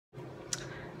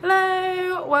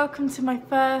Hello, welcome to my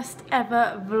first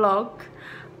ever vlog.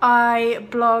 I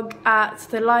blog at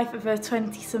the life of a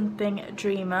 20-something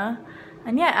dreamer,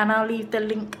 and I'll leave the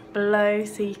link below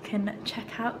so you can check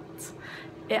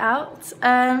it out.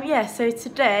 So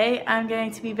today I'm going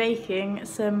to be baking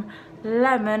some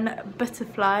lemon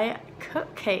butterfly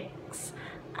cupcakes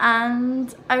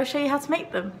and I will show you how to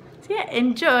make them. So yeah,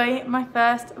 enjoy my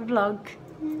first vlog.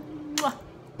 Mwah.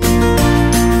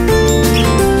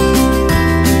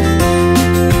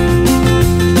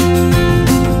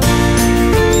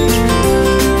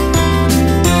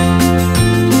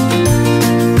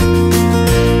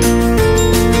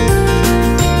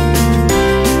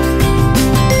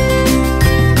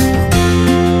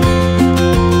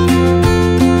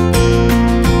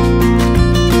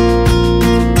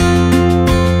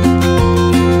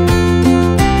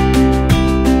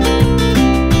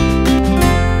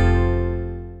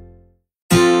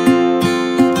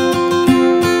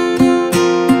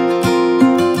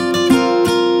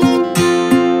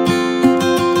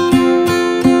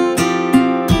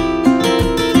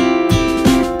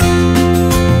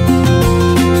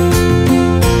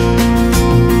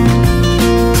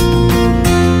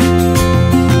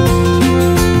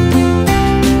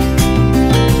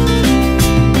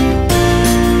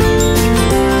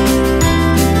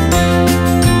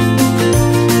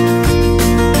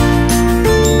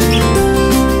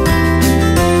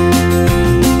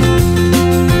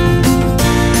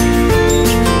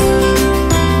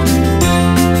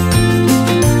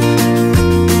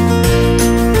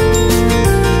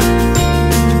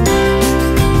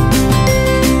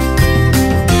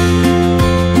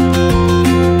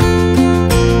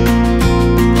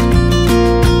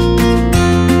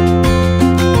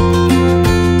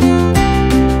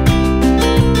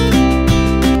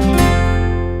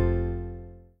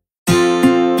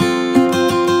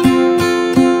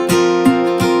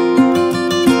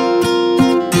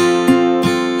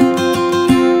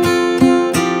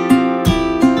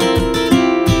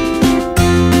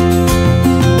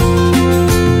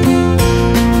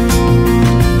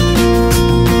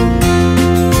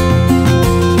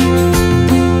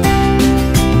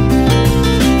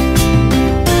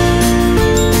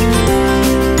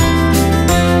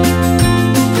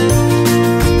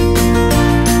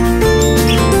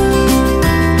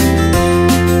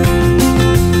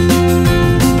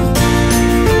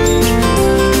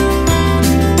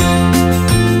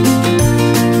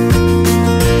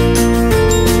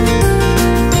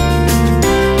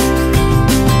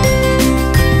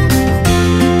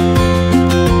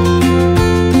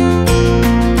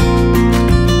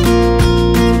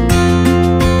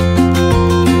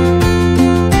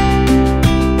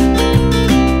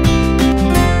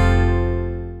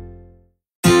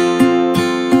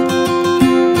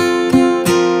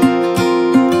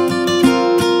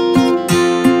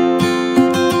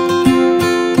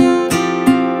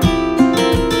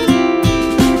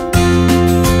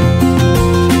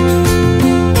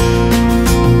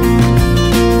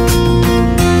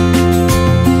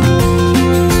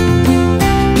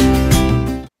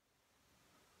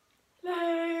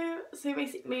 So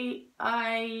basically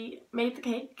I made the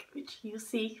cake, which you'll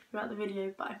see throughout the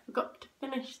video, but I forgot to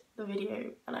finish the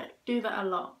video and I do that a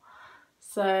lot.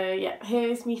 So yeah,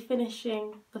 here's me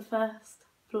finishing the first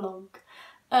vlog.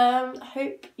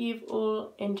 Hope you've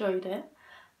all enjoyed it,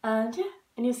 and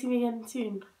you'll see me again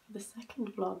soon for the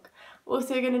second vlog.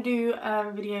 Also going to do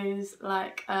videos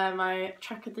like my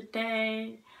track of the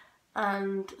day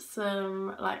and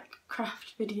some like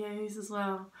craft videos as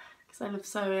well, because I love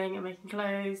sewing and making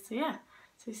clothes. So yeah,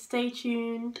 so stay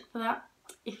tuned for that.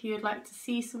 If you would like to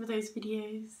see some of those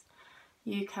videos,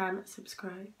 you can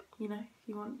subscribe, if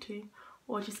you want to,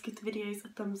 or just give the videos a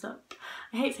thumbs up.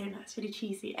 I hate saying that, it's really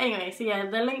cheesy. Anyway, so yeah,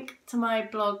 the link to my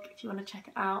blog, if you want to check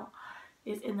it out,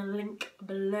 is in the link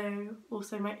below.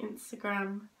 Also my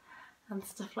Instagram and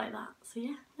stuff like that. So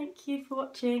yeah, thank you for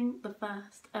watching the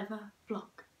first ever vlog.